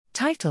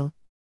Title: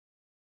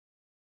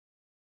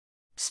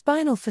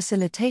 Spinal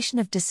facilitation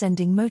of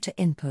descending motor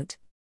input.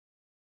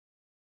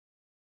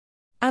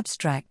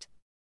 Abstract: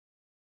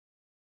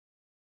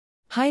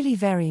 Highly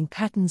varying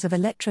patterns of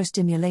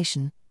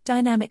electrostimulation,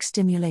 dynamic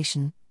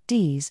stimulation,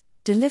 DES,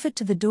 delivered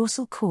to the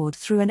dorsal cord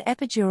through an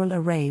epidural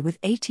array with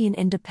 18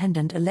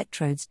 independent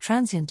electrodes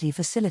transiently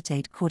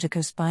facilitate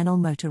corticospinal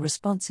motor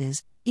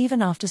responses,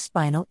 even after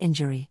spinal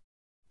injury.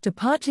 To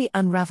partly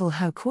unravel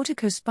how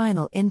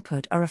corticospinal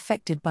input are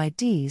affected by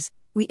DES,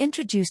 we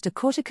introduced a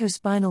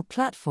corticospinal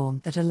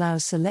platform that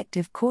allows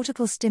selective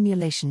cortical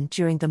stimulation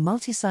during the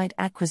multi-site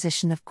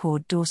acquisition of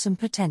cord dorsum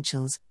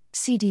potentials,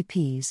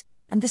 CDPs,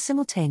 and the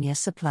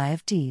simultaneous supply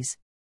of DES.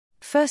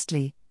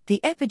 Firstly, the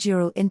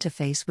epidural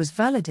interface was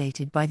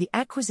validated by the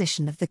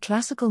acquisition of the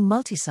classical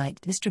multi-site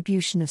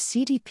distribution of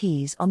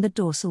CDPs on the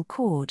dorsal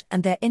cord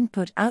and their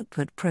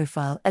input-output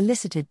profile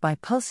elicited by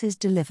pulses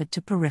delivered to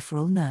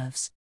peripheral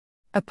nerves.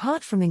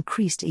 Apart from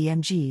increased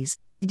EMGs,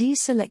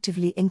 DES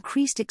selectively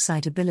increased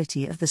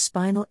excitability of the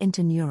spinal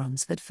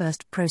interneurons that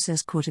first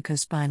process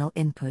corticospinal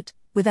input,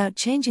 without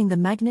changing the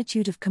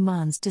magnitude of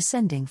commands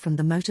descending from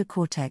the motor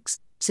cortex,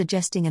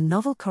 suggesting a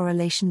novel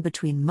correlation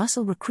between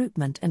muscle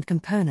recruitment and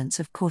components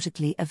of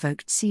cortically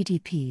evoked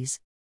CDPs.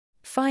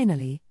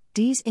 Finally,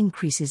 DES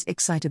increases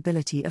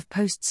excitability of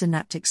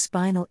postsynaptic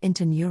spinal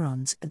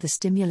interneurons at the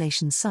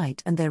stimulation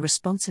site and their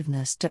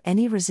responsiveness to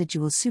any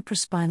residual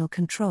supraspinal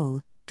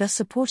control, thus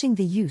supporting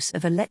the use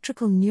of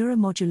electrical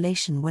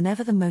neuromodulation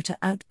whenever the motor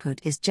output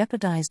is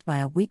jeopardized by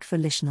a weak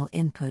volitional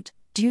input,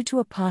 due to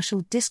a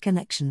partial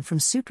disconnection from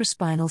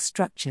supraspinal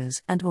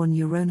structures and/or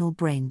neuronal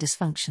brain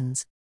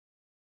dysfunctions.